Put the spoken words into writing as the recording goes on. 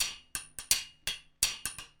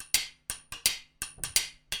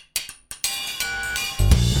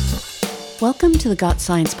Welcome to the Got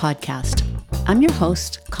Science podcast. I'm your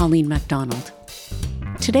host, Colleen MacDonald.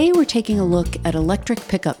 Today we're taking a look at electric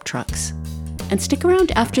pickup trucks. And stick around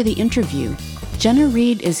after the interview. Jenna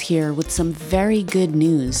Reed is here with some very good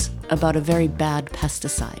news about a very bad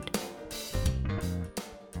pesticide.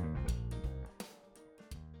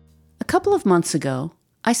 A couple of months ago,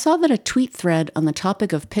 I saw that a tweet thread on the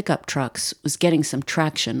topic of pickup trucks was getting some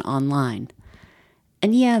traction online.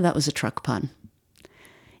 And yeah, that was a truck pun.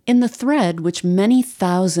 In the thread, which many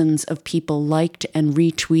thousands of people liked and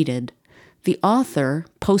retweeted, the author,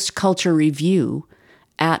 Post Culture Review,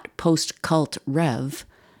 at PostCultRev,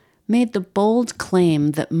 made the bold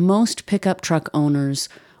claim that most pickup truck owners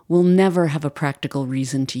will never have a practical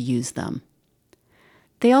reason to use them.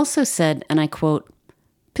 They also said, and I quote,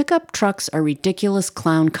 "Pickup trucks are ridiculous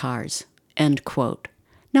clown cars," end quote.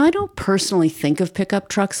 Now, I don't personally think of pickup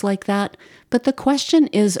trucks like that, but the question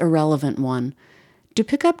is a relevant one. Do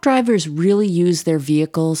pickup drivers really use their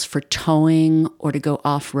vehicles for towing or to go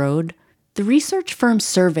off-road? The research firm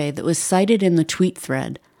survey that was cited in the tweet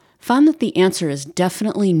thread found that the answer is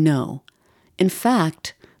definitely no. In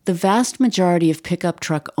fact, the vast majority of pickup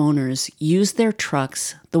truck owners use their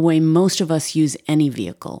trucks the way most of us use any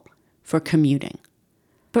vehicle, for commuting.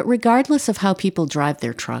 But regardless of how people drive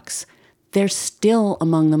their trucks, they're still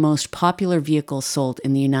among the most popular vehicles sold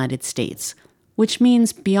in the United States, which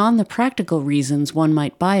means beyond the practical reasons one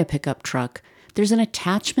might buy a pickup truck, there's an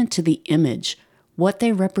attachment to the image, what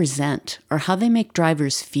they represent, or how they make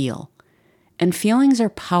drivers feel. And feelings are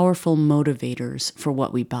powerful motivators for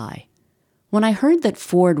what we buy. When I heard that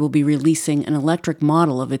Ford will be releasing an electric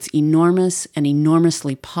model of its enormous and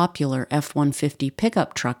enormously popular F-150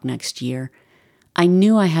 pickup truck next year, I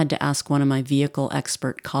knew I had to ask one of my vehicle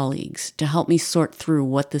expert colleagues to help me sort through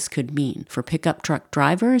what this could mean for pickup truck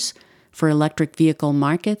drivers, for electric vehicle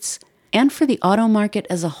markets, and for the auto market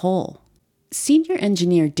as a whole. Senior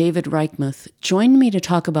engineer David Reichmuth joined me to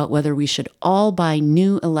talk about whether we should all buy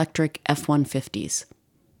new electric F-150s.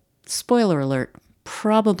 Spoiler alert,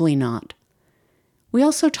 probably not. We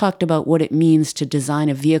also talked about what it means to design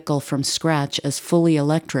a vehicle from scratch as fully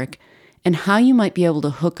electric and how you might be able to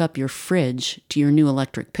hook up your fridge to your new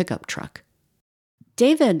electric pickup truck.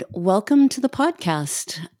 David, welcome to the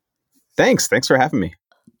podcast. Thanks for having me.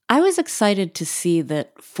 I was excited to see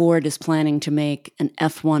that Ford is planning to make an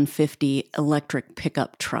F-150 electric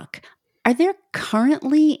pickup truck. Are there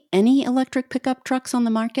currently any electric pickup trucks on the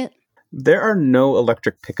market? There are no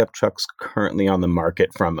electric pickup trucks currently on the market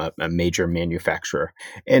from a major manufacturer.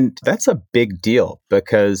 And that's a big deal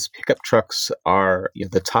because pickup trucks are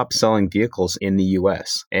the top-selling vehicles in the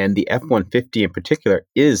U.S. And the F-150 in particular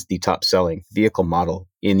is the top-selling vehicle model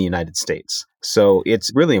in the United States. So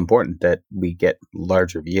it's really important that we get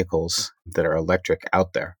larger vehicles that are electric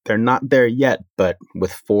out there. They're not there yet, but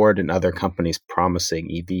with Ford and other companies promising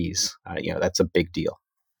EVs, that's a big deal.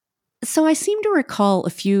 So I seem to recall a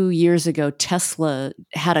few years ago, Tesla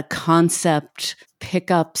had a concept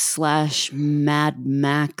pickup / Mad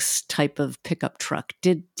Max type of pickup truck.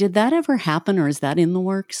 Did that ever happen, or is that in the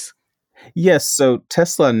works? Yes, so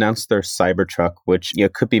Tesla announced their Cybertruck, which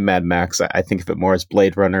could be Mad Max. I think of it more as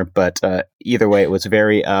Blade Runner, but either way, it was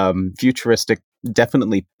very futuristic,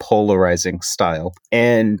 definitely polarizing style.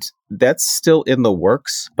 And that's still in the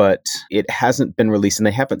works, but it hasn't been released, and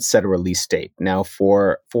they haven't set a release date. Now,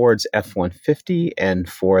 for Ford's F-150 and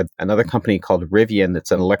for another company called Rivian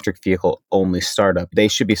that's an electric vehicle-only startup, they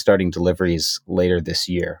should be starting deliveries later this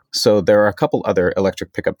year. So there are a couple other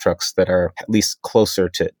electric pickup trucks that are at least closer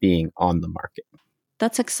to being on the market.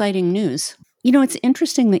 That's exciting news. It's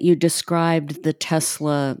interesting that you described the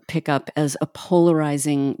Tesla pickup as a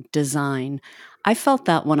polarizing design. I felt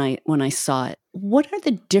that when I saw it. What are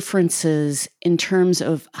the differences in terms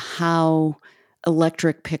of how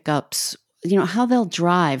electric pickups, how they'll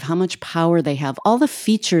drive, how much power they have, all the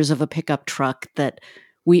features of a pickup truck that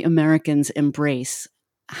we Americans embrace?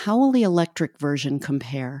 How will the electric version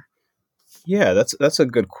compare? Yeah, that's a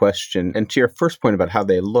good question. And to your first point about how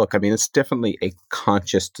they look, it's definitely a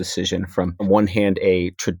conscious decision from, on one hand,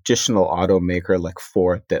 a traditional automaker like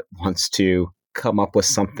Ford that wants to come up with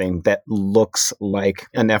something that looks like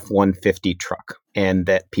an F-150 truck and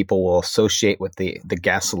that people will associate with the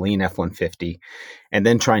gasoline F-150, and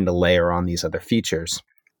then trying to layer on these other features.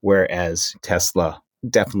 Whereas Tesla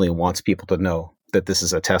definitely wants people to know that this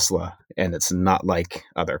is a Tesla and it's not like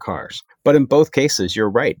other cars. But in both cases, you're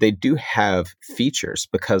right. They do have features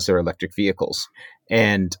because they're electric vehicles.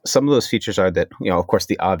 And some of those features are that, of course,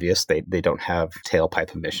 the obvious, they don't have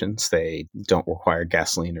tailpipe emissions. They don't require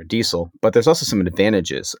gasoline or diesel. But there's also some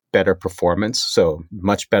advantages, better performance, so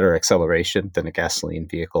much better acceleration than a gasoline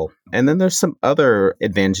vehicle. And then there's some other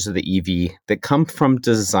advantages of the EV that come from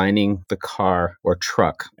designing the car or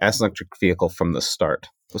truck as an electric vehicle from the start.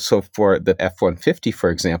 So for the F-150, for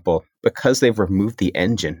example, because they've removed the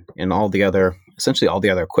engine and essentially all the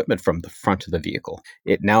other equipment from the front of the vehicle,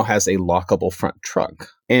 it now has a lockable front trunk.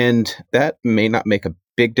 And that may not make a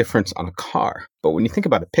big difference on a car. But when you think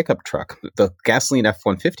about a pickup truck, the gasoline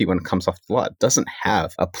F-150, when it comes off the lot, doesn't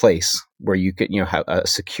have a place where you could, have a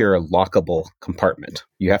secure lockable compartment.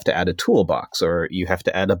 You have to add a toolbox, or you have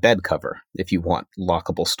to add a bed cover if you want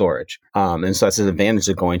lockable storage. And so that's an advantage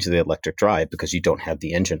of going to the electric drive because you don't have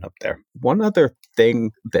the engine up there. One other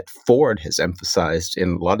thing that Ford has emphasized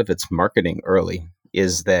in a lot of its marketing early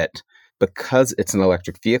is that because it's an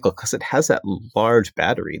electric vehicle, because it has that large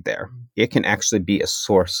battery there, it can actually be a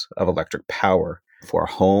source of electric power for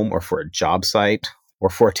a home or for a job site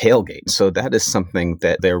or for a tailgate. So that is something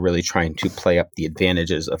that they're really trying to play up the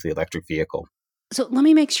advantages of the electric vehicle. So let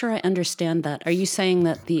me make sure I understand that. Are you saying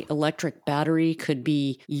that the electric battery could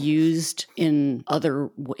be used in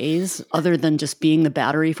other ways other than just being the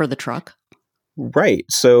battery for the truck? Right.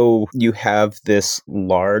 So you have this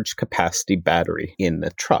large capacity battery in the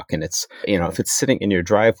truck, and it's, if it's sitting in your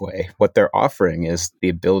driveway, what they're offering is the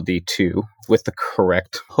ability to, with the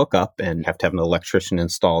correct hookup, and you have to have an electrician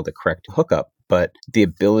install the correct hookup, but the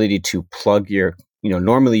ability to plug your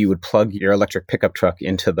normally you would plug your electric pickup truck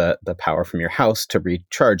into the power from your house to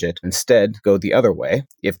recharge it. Instead, go the other way.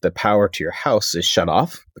 If the power to your house is shut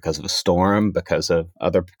off because of a storm, because of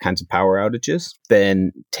other kinds of power outages,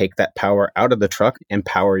 then take that power out of the truck and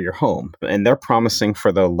power your home. And they're promising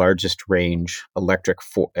for the largest range electric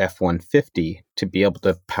F-150 to be able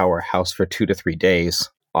to power a house for 2 to 3 days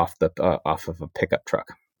off of a pickup truck.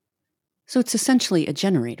 So it's essentially a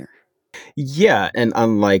generator. Yeah, and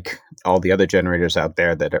unlike all the other generators out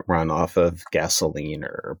there that run off of gasoline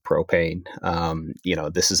or propane,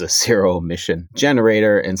 this is a zero emission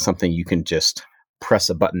generator and something you can just press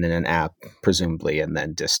a button in an app, presumably, and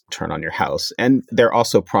then just turn on your house. And they're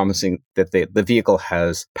also promising that the vehicle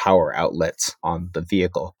has power outlets on the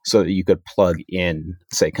vehicle so that you could plug in,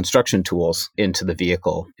 say, construction tools into the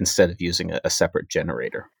vehicle instead of using a separate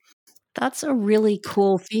generator. That's a really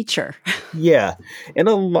cool feature. Yeah. And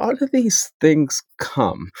a lot of these things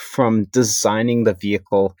come from designing the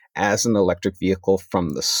vehicle as an electric vehicle from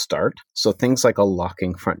the start. So things like a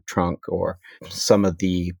locking front trunk or some of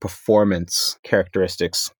the performance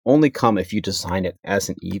characteristics only come if you design it as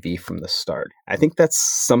an EV from the start. I think that's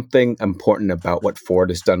something important about what Ford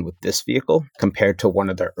has done with this vehicle compared to one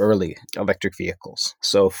of their early electric vehicles.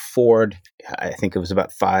 So Ford, I think it was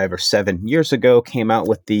about 5 or 7 years ago, came out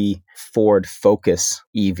with the Ford Focus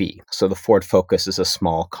EV. So the Ford Focus is a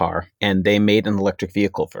small car, and they made an electric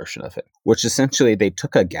vehicle version of it, which essentially they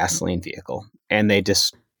took a gasoline vehicle and they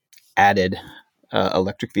just added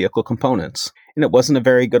electric vehicle components. And it wasn't a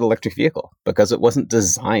very good electric vehicle because it wasn't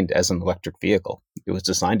designed as an electric vehicle. It was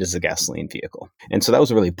designed as a gasoline vehicle. And so that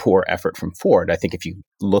was a really poor effort from Ford, I think, if you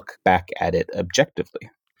look back at it objectively.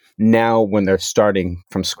 Now, when they're starting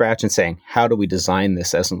from scratch and saying, how do we design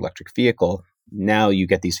this as an electric vehicle? Now you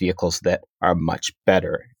get these vehicles that are much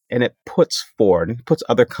better. And it puts Ford, and puts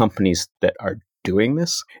other companies that are doing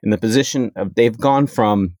this in the position of they've gone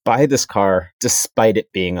from buy this car despite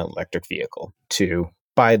it being an electric vehicle to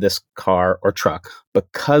buy this car or truck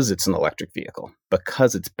because it's an electric vehicle,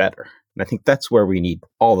 because it's better. And I think that's where we need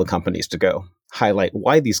all the companies to go. Highlight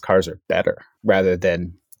why these cars are better rather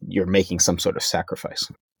than you're making some sort of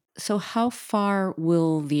sacrifice. So how far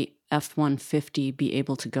will the F-150 be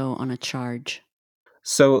able to go on a charge?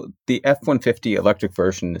 So the F-150 electric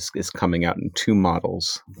version is coming out in 2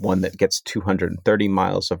 models, one that gets 230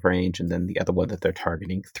 miles of range, and then the other one that they're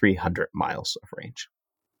targeting 300 miles of range.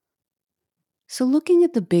 So looking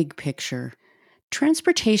at the big picture,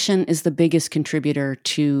 transportation is the biggest contributor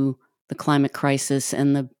to the climate crisis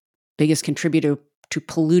and the biggest contributor to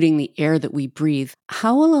polluting the air that we breathe.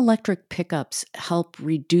 How will electric pickups help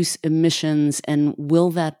reduce emissions, and will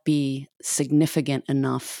that be significant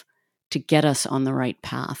enough to get us on the right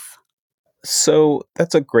path? So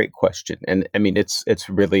that's a great question. And I mean, it's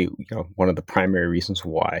really one of the primary reasons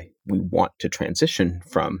why we want to transition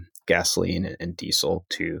from gasoline and diesel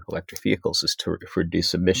to electric vehicles is to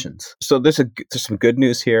reduce emissions. So there's some good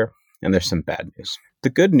news here and there's some bad news. The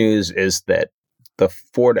good news is that the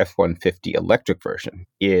Ford F-150 electric version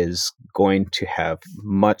is going to have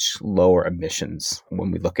much lower emissions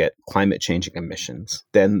when we look at climate changing emissions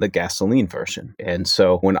than the gasoline version. And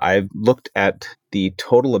so when I've looked at the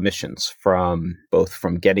total emissions from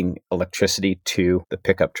getting electricity to the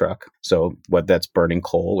pickup truck, so whether that's burning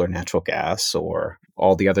coal or natural gas or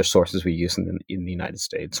all the other sources we use in the United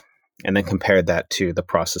States, and then compared that to the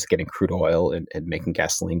process getting crude oil and making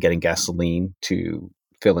gasoline, getting gasoline to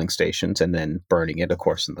filling stations and then burning it, of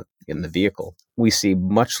course, in the vehicle, we see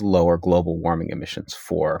much lower global warming emissions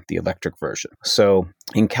for the electric version. So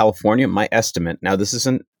in California, my estimate, now this is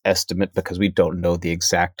an estimate because we don't know the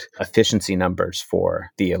exact efficiency numbers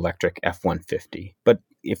for the electric F-150, but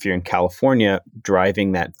if you're in California,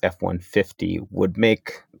 driving that F-150 would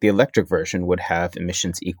make the electric version would have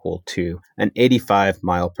emissions equal to an 85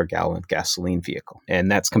 mile per gallon gasoline vehicle.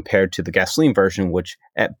 And that's compared to the gasoline version, which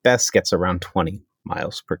at best gets around 20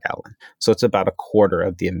 miles per gallon. So it's about a quarter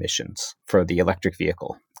of the emissions for the electric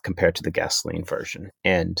vehicle compared to the gasoline version.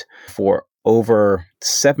 And for over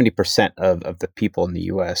 70% of the people in the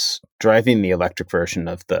US, driving the electric version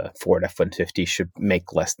of the Ford F-150 should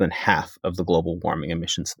make less than half of the global warming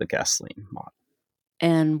emissions of the gasoline model.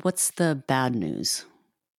 And what's the bad news?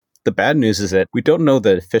 The bad news is that we don't know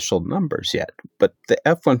the official numbers yet, but the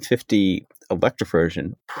F-150 electric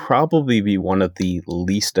version probably be one of the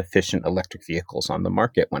least efficient electric vehicles on the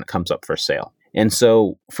market when it comes up for sale. And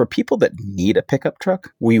so for people that need a pickup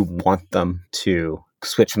truck, we want them to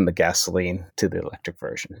switch from the gasoline to the electric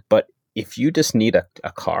version. But if you just need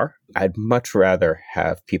a car, I'd much rather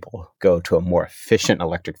have people go to a more efficient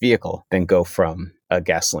electric vehicle than go from a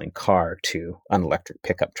gasoline car to an electric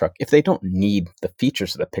pickup truck. If they don't need the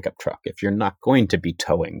features of the pickup truck, if you're not going to be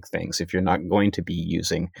towing things, if you're not going to be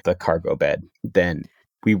using the cargo bed, then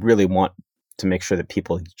we really want to make sure that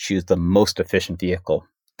people choose the most efficient vehicle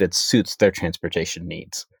that suits their transportation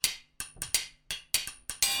needs.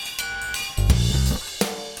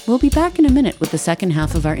 We'll be back in a minute with the second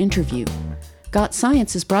half of our interview. Got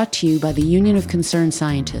Science is brought to you by the Union of Concerned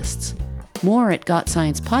Scientists. More at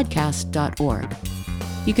gotsciencepodcast.org.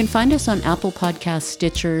 You can find us on Apple Podcasts,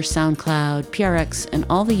 Stitcher, SoundCloud, PRX, and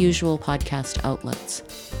all the usual podcast outlets.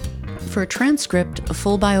 For a transcript, a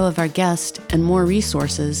full bio of our guest, and more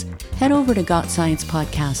resources, head over to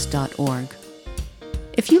gotsciencepodcast.org.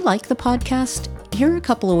 If you like the podcast, here are a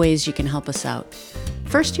couple of ways you can help us out.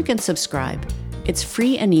 First, you can subscribe. It's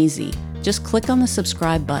free and easy. Just click on the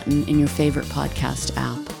subscribe button in your favorite podcast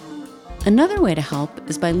app. Another way to help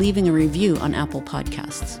is by leaving a review on Apple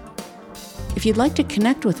Podcasts. If you'd like to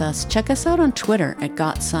connect with us, check us out on Twitter at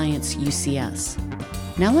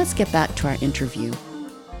GotScienceUCS. Now let's get back to our interview.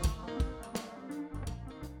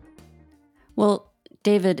 Well,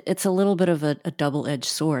 David, it's a little bit of a double-edged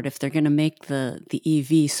sword. If they're going to make the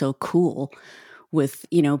EV so cool, with,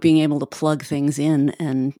 being able to plug things in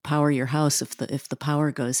and power your house if the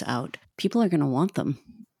power goes out, people are going to want them.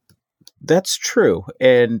 That's true.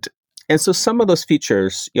 And so some of those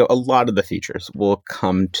features, a lot of the features will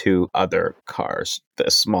come to other cars,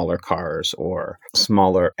 the smaller cars or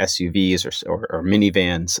smaller SUVs or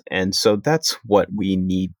minivans. And so that's what we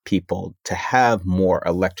need people to have more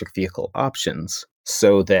electric vehicle options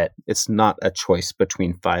so that it's not a choice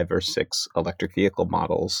between 5 or 6 electric vehicle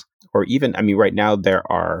models. Or even, right now there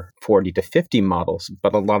are 40 to 50 models,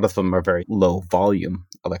 but a lot of them are very low volume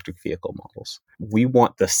electric vehicle models. We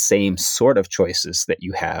want the same sort of choices that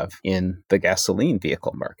you have in the gasoline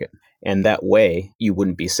vehicle market. And that way you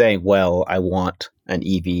wouldn't be saying, well, I want an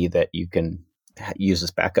EV that you can use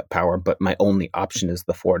as backup power, but my only option is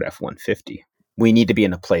the Ford F-150. We need to be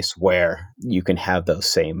in a place where you can have those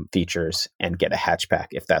same features and get a hatchback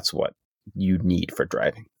if that's what you need for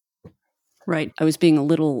driving. Right. I was being a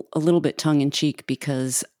little bit tongue-in-cheek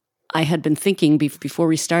because I had been thinking before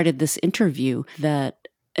we started this interview that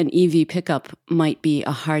an EV pickup might be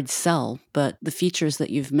a hard sell, but the features that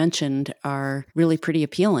you've mentioned are really pretty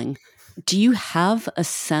appealing. Do you have a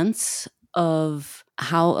sense of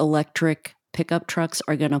how electric pickup trucks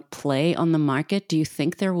are going to play on the market? Do you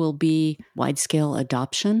think there will be wide-scale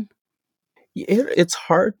adoption? It's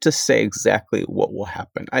hard to say exactly what will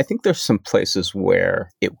happen. I think there's some places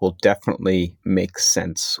where it will definitely make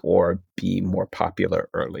sense or be more popular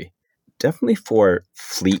early. Definitely for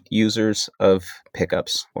fleet users of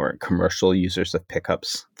pickups or commercial users of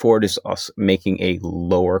pickups, Ford is also making a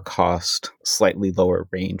lower cost, slightly lower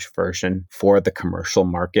range version for the commercial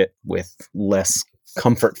market with less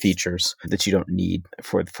comfort features that you don't need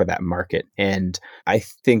for that market. And I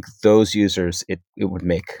think those users, it would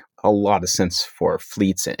make a lot of sense for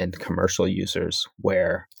fleets and commercial users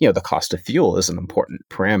where, the cost of fuel is an important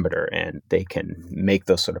parameter and they can make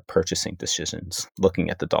those sort of purchasing decisions looking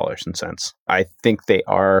at the dollars and cents. I think they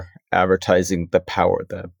are advertising the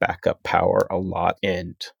backup power a lot.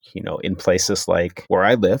 And, in places like where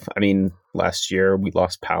I live, last year we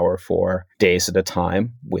lost power for days at a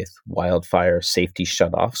time with wildfire safety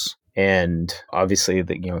shutoffs. And obviously,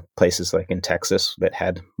 places like in Texas that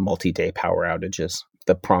had multi-day power outages,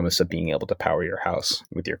 the promise of being able to power your house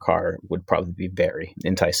with your car would probably be very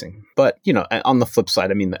enticing. But, on the flip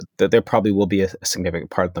side, that there probably will be a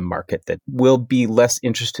significant part of the market that will be less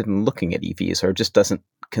interested in looking at EVs or just doesn't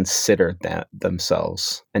consider that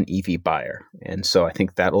themselves an EV buyer. And so I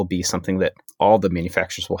think that will be something that all the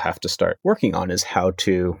manufacturers will have to start working on, is how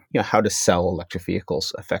to sell electric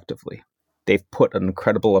vehicles effectively. They've put an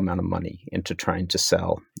incredible amount of money into trying to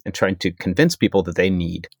sell and trying to convince people that they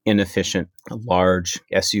need inefficient, large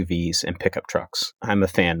SUVs and pickup trucks. I'm a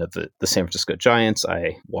fan of the San Francisco Giants.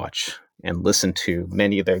 I watch and listen to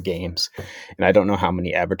many of their games, and I don't know how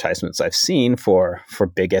many advertisements I've seen for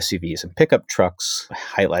big SUVs and pickup trucks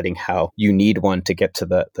highlighting how you need one to get to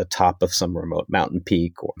the top of some remote mountain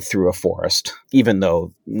peak or through a forest, even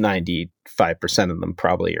though 95% of them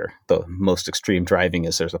probably are the most extreme driving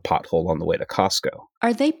is there's a pothole on the way to Costco.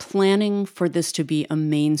 Are they planning for this to be a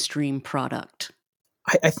mainstream product?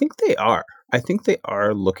 I think they are. I think they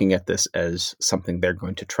are looking at this as something they're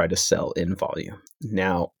going to try to sell in volume.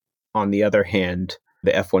 Now, on the other hand,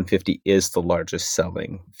 the F-150 is the largest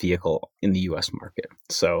selling vehicle in the U.S. market.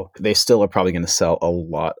 So they still are probably going to sell a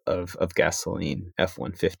lot of gasoline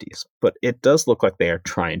F-150s. But it does look like they are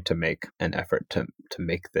trying to make an effort to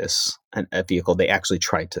make this a vehicle they actually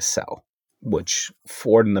tried to sell, which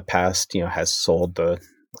Ford in the past, has sold the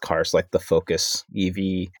cars like the Focus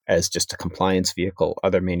EV as just a compliance vehicle.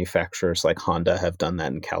 Other manufacturers like Honda have done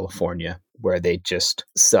that in California, where they just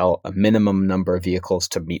sell a minimum number of vehicles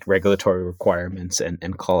to meet regulatory requirements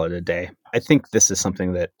and call it a day. I think this is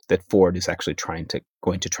something that Ford is actually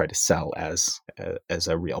going to try to sell as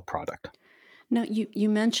a real product. Now, you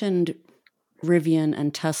mentioned Rivian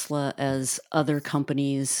and Tesla as other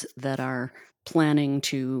companies that are planning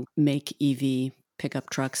to make EV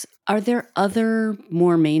pickup trucks. Are there other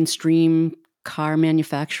more mainstream car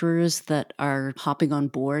manufacturers that are hopping on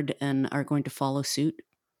board and are going to follow suit?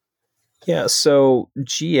 Yeah, so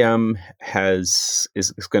GM is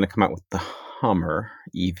going to come out with the Hummer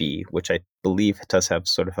EV, which I believe does have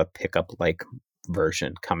sort of a pickup-like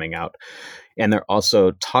version coming out. And they're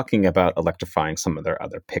also talking about electrifying some of their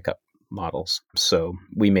other pickup models. So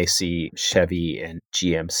we may see Chevy and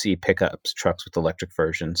GMC pickups, trucks with electric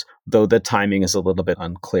versions, though the timing is a little bit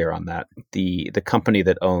unclear on that. The company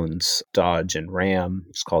that owns Dodge and Ram,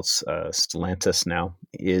 it's called Stellantis now,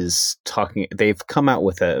 they've come out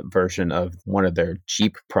with a version of one of their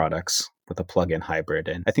Jeep products with a plug-in hybrid.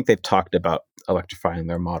 And I think they've talked about electrifying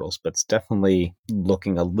their models, but it's definitely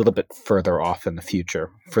looking a little bit further off in the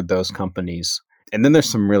future for those companies. And then there's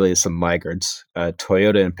some laggards,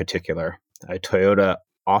 Toyota in particular. Toyota,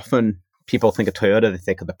 often people think of Toyota, they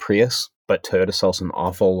think of the Prius, but Toyota sells an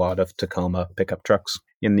awful lot of Tacoma pickup trucks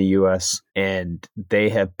in the US, and they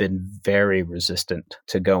have been very resistant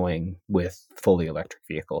to going with fully electric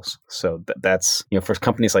vehicles. So that's, for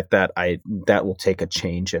companies like that, that will take a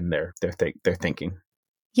change in their thinking.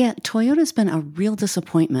 Yeah, Toyota's been a real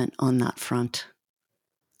disappointment on that front.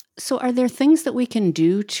 So are there things that we can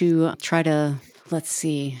do to try to,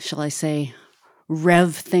 shall I say,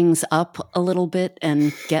 rev things up a little bit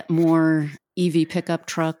and get more EV pickup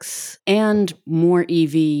trucks and more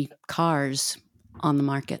EV cars on the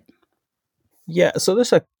market? Yeah, so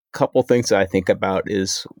there's a couple things that I think about.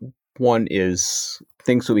 One is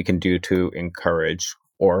things that we can do to encourage,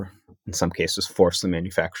 or in some cases force, the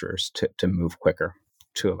manufacturers to move quicker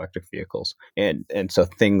to electric vehicles. And so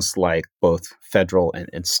things like both federal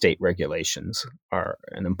and state regulations are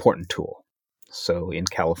an important tool. So in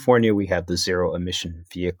California, we have the zero emission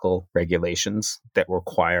vehicle regulations that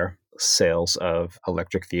require sales of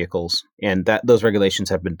electric vehicles, and those regulations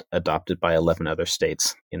have been adopted by 11 other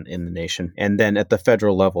states in the nation. And then at the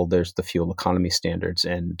federal level, there's the fuel economy standards,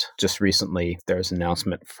 and just recently there's an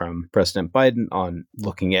announcement from President Biden on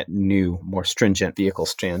looking at new, more stringent vehicle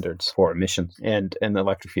standards for emissions, and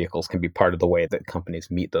electric vehicles can be part of the way that companies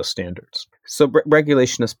meet those standards. So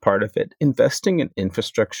regulation is part of it. Investing in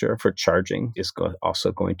infrastructure for charging is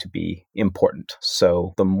also going to be important.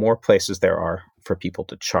 So the more places there are for people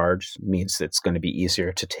to charge means it's going to be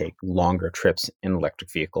easier to take longer trips in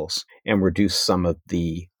electric vehicles and reduce some of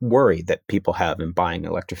the worry that people have in buying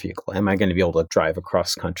an electric vehicle. Am I going to be able to drive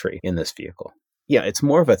across country in this vehicle? Yeah, it's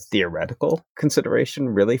more of a theoretical consideration,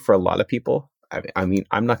 really, for a lot of people. I mean,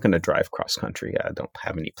 I'm not going to drive cross country. I don't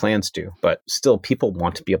have any plans to, but still, people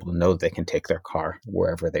want to be able to know they can take their car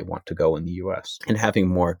wherever they want to go in the US. And having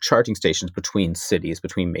more charging stations between cities,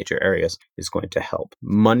 between major areas, is going to help.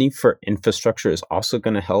 Money for infrastructure is also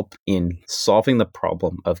going to help in solving the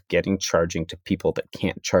problem of getting charging to people that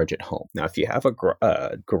can't charge at home. Now, if you have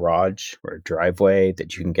a garage or a driveway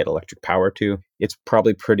that you can get electric power to, it's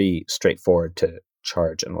probably pretty straightforward to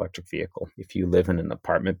charge an electric vehicle. If you live in an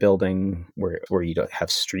apartment building where you don't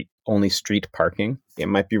have only street parking, it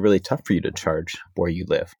might be really tough for you to charge where you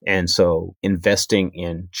live. And so investing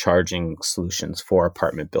in charging solutions for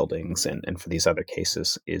apartment buildings and for these other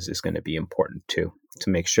cases is going to be important too,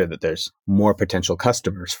 to make sure that there's more potential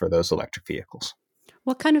customers for those electric vehicles.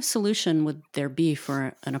 What kind of solution would there be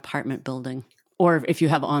for an apartment building? Or if you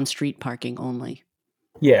have on-street parking only?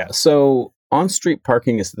 Yeah, so on-street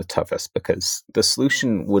parking is the toughest because the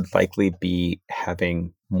solution would likely be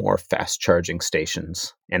having more fast charging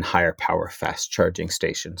stations and higher power fast charging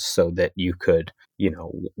stations so that you could,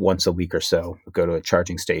 once a week or so, go to a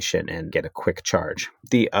charging station and get a quick charge.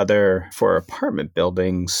 The other, for apartment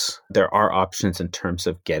buildings, there are options in terms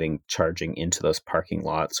of getting charging into those parking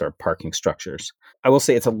lots or parking structures. I will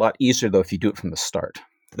say it's a lot easier, though, if you do it from the start.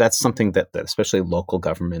 That's something that especially local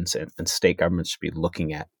governments and state governments should be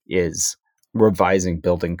looking at, is revising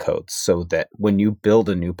building codes so that when you build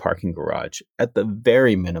a new parking garage, at the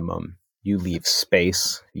very minimum, you leave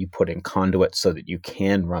space, you put in conduit so that you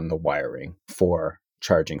can run the wiring for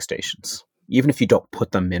charging stations. Even if you don't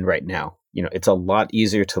put them in right now, it's a lot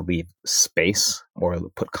easier to leave space or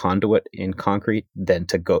put conduit in concrete than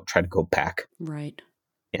to try to go back. Right.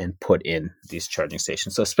 And put in these charging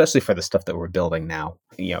stations. So especially for the stuff that we're building now,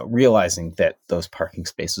 realizing that those parking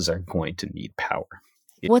spaces are going to need power.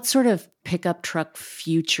 What sort of pickup truck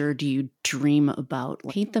future do you dream about?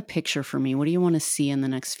 Paint the picture for me. What do you want to see in the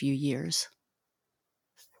next few years?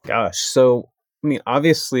 Gosh, so,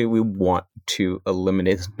 obviously we want to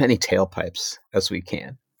eliminate as many tailpipes as we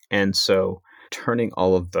can. And so turning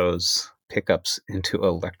all of those pickups into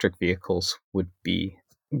electric vehicles would be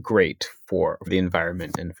great for the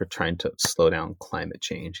environment and for trying to slow down climate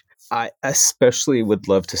change. I especially would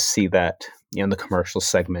love to see that in the commercial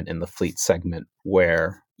segment and the fleet segment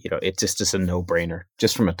where, it just is a no-brainer,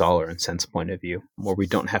 just from a dollar and cents point of view, where we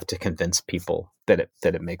don't have to convince people that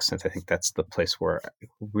it makes sense. I think that's the place where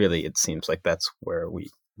really it seems like that's where we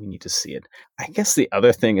need to see it. I guess the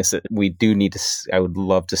other thing is that we do need to, I would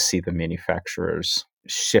love to see the manufacturers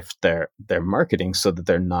shift their marketing so that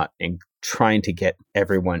they're not trying to get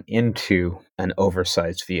everyone into an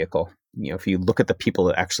oversized vehicle. If you look at the people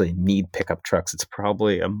that actually need pickup trucks, it's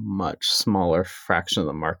probably a much smaller fraction of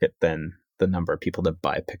the market than the number of people that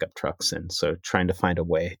buy pickup trucks. And so trying to find a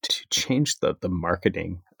way to change the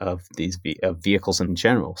marketing of these vehicles in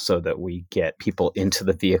general so that we get people into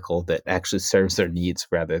the vehicle that actually serves their needs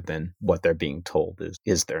rather than what they're being told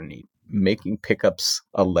is their need. Making pickups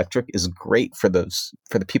electric is great for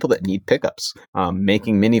the people that need pickups.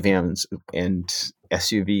 Making minivans and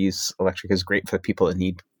SUVs electric is great for the people that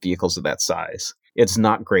need vehicles of that size. It's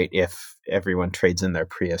not great if everyone trades in their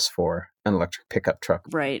Prius for an electric pickup truck.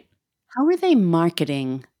 Right. How are they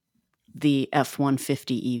marketing the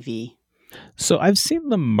F-150 EV? So I've seen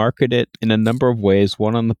them market it in a number of ways,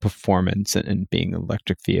 one on the performance and being an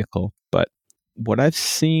electric vehicle. But what I've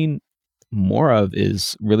seen more of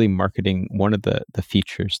is really marketing one of the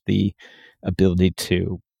features, the ability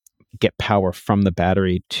to get power from the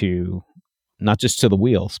battery to not just to the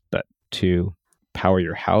wheels, but to power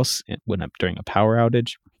your house during a power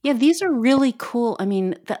outage. Yeah, these are really cool. I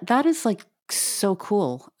mean, that is like so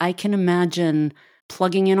cool. I can imagine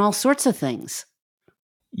plugging in all sorts of things.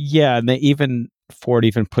 Yeah, and Ford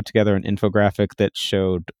even put together an infographic that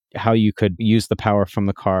showed how you could use the power from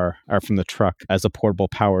the car or from the truck as a portable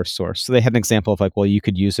power source. So they had an example of you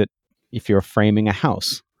could use it if you're framing a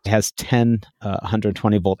house. It has 10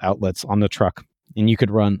 120 volt outlets on the truck, and you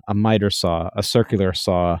could run a miter saw, a circular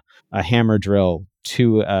saw, a hammer drill,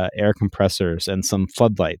 2 air compressors, and some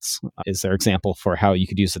floodlights is their example for how you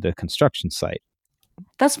could use it at a construction site.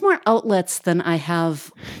 That's more outlets than I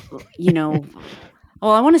have,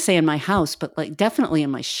 well, I want to say in my house, but definitely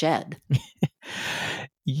in my shed.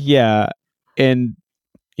 Yeah. And,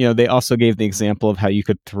 they also gave the example of how you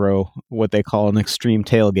could throw what they call an extreme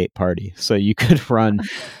tailgate party. So you could run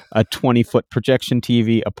a 20-foot projection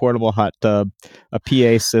TV, a portable hot tub, a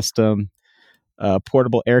PA system, a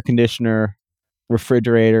portable air conditioner,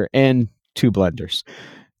 refrigerator, and 2 blenders.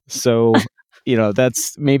 So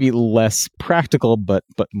that's maybe less practical, but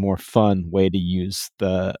more fun way to use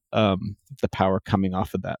the power coming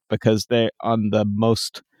off of that, because they on the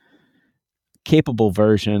most capable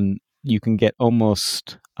version, you can get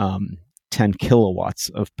almost 10 kilowatts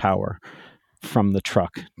of power from the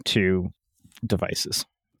truck to devices.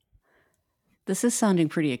 This is sounding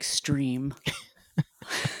pretty extreme.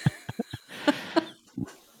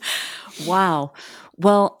 Wow.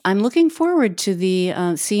 Well, I'm looking forward to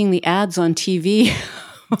the seeing the ads on TV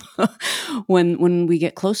when we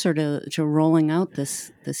get closer to rolling out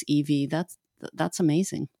this EV. That's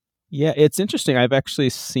amazing. Yeah, it's interesting. I've actually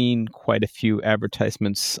seen quite a few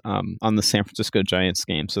advertisements on the San Francisco Giants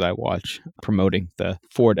games that I watch promoting the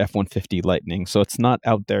Ford F-150 Lightning. So it's not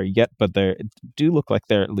out there yet, but they do look like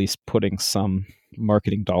they're at least putting some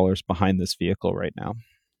marketing dollars behind this vehicle right now.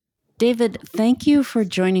 David, thank you for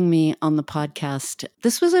joining me on the podcast.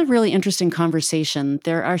 This was a really interesting conversation.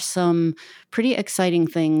 There are some pretty exciting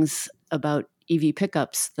things about EV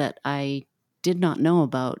pickups that I did not know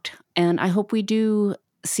about, and I hope we do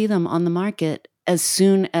see them on the market as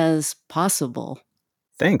soon as possible.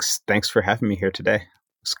 Thanks for having me here today.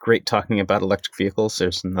 It's great talking about electric vehicles.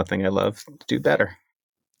 There's nothing I love to do better.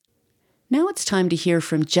 Now it's time to hear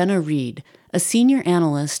from Jenna Reed, a senior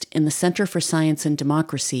analyst in the Center for Science and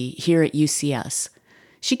Democracy here at UCS.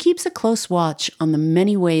 She keeps a close watch on the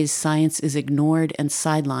many ways science is ignored and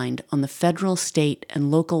sidelined on the federal, state,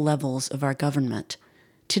 and local levels of our government.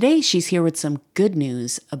 Today, she's here with some good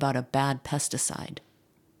news about a bad pesticide.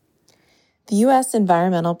 The U.S.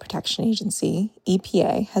 Environmental Protection Agency,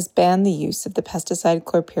 EPA, has banned the use of the pesticide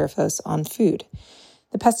chlorpyrifos on food.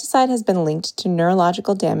 The pesticide has been linked to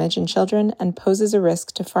neurological damage in children and poses a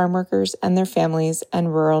risk to farm workers and their families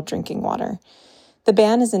and rural drinking water. The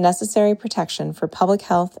ban is a necessary protection for public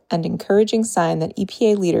health and encouraging sign that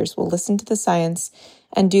EPA leaders will listen to the science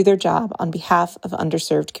and do their job on behalf of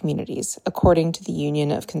underserved communities, according to the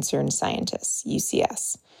Union of Concerned Scientists,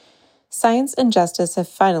 UCS. Science and justice have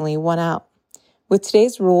finally won out. With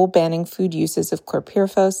today's rule banning food uses of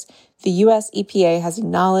chlorpyrifos, the U.S. EPA has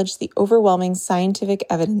acknowledged the overwhelming scientific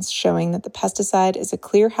evidence showing that the pesticide is a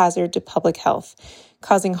clear hazard to public health,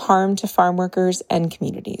 causing harm to farm workers and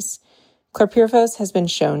communities. Chlorpyrifos has been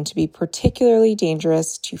shown to be particularly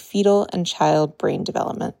dangerous to fetal and child brain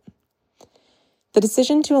development. The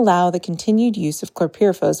decision to allow the continued use of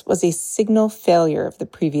chlorpyrifos was a signal failure of the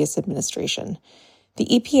previous administration. The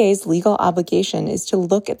EPA's legal obligation is to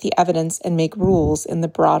look at the evidence and make rules in the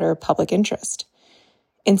broader public interest.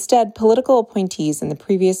 Instead, political appointees in the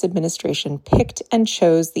previous administration picked and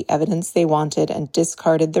chose the evidence they wanted and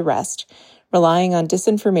discarded the rest, relying on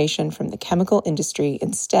disinformation from the chemical industry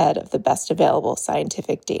instead of the best available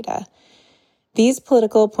scientific data. These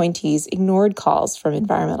political appointees ignored calls from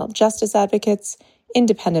environmental justice advocates,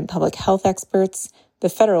 independent public health experts, the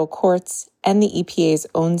federal courts, and the EPA's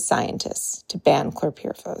own scientists to ban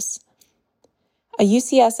chlorpyrifos. A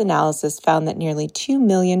UCS analysis found that nearly 2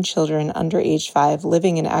 million children under age 5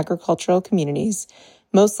 living in agricultural communities,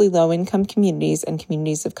 mostly low-income communities and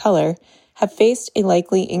communities of color, have faced a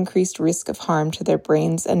likely increased risk of harm to their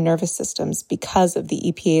brains and nervous systems because of the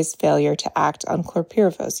EPA's failure to act on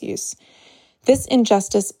chlorpyrifos use. This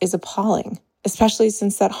injustice is appalling, especially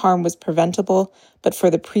since that harm was preventable, but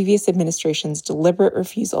for the previous administration's deliberate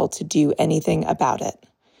refusal to do anything about it.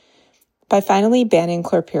 By finally banning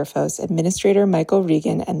chlorpyrifos, Administrator Michael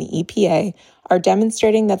Regan and the EPA are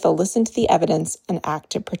demonstrating that they'll listen to the evidence and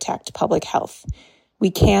act to protect public health. We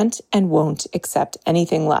can't and won't accept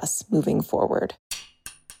anything less moving forward.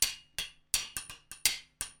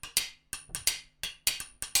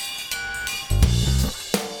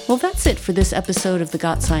 Well, that's it for this episode of the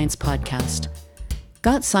Got Science podcast.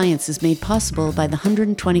 Got Science is made possible by the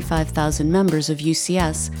 125,000 members of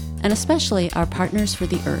UCS, and especially our Partners for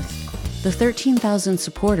the Earth, the 13,000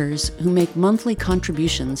 supporters who make monthly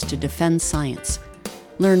contributions to defend science.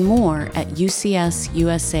 Learn more at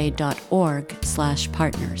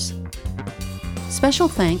ucsusa.org/partners. Special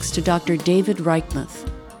thanks to Dr. David Reichmuth.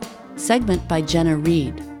 Segment by Jenna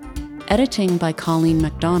Reed. Editing by Colleen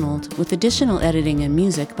MacDonald, with additional editing and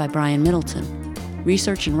music by Brian Middleton.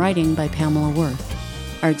 Research and writing by Pamela Worth.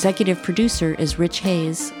 Our executive producer is Rich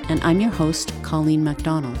Hayes, and I'm your host, Colleen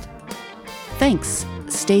MacDonald. Thanks.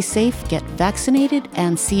 Stay safe, get vaccinated,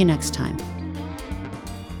 and see you next time.